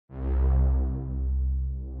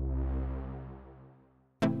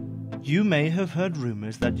You may have heard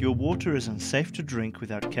rumours that your water is unsafe to drink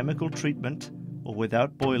without chemical treatment or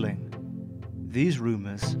without boiling. These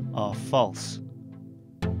rumours are false.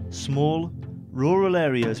 Small, rural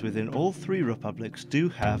areas within all three republics do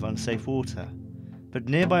have unsafe water, but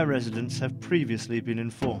nearby residents have previously been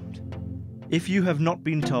informed. If you have not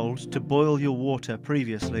been told to boil your water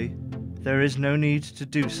previously, there is no need to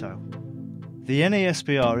do so. The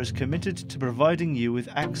NASPR is committed to providing you with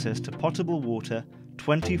access to potable water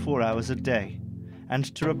 24 hours a day,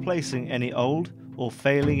 and to replacing any old or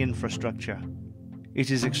failing infrastructure. It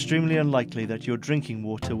is extremely unlikely that your drinking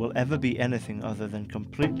water will ever be anything other than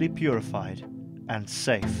completely purified and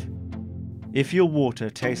safe. If your water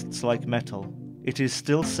tastes like metal, it is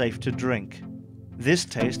still safe to drink. This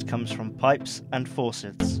taste comes from pipes and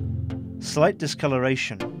faucets. Slight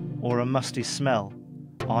discoloration or a musty smell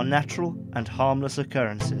are natural and harmless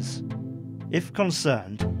occurrences. If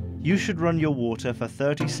concerned, you should run your water for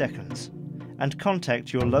 30 seconds and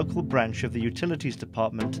contact your local branch of the Utilities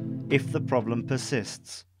Department if the problem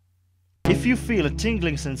persists. If you feel a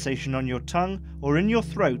tingling sensation on your tongue or in your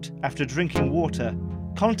throat after drinking water,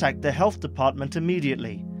 contact the Health Department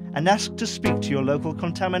immediately and ask to speak to your local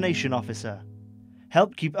contamination officer.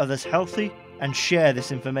 Help keep others healthy and share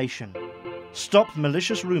this information. Stop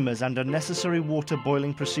malicious rumours and unnecessary water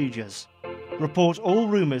boiling procedures. Report all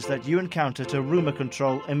rumours that you encounter to Rumour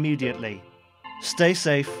Control immediately. Stay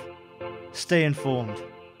safe, stay informed.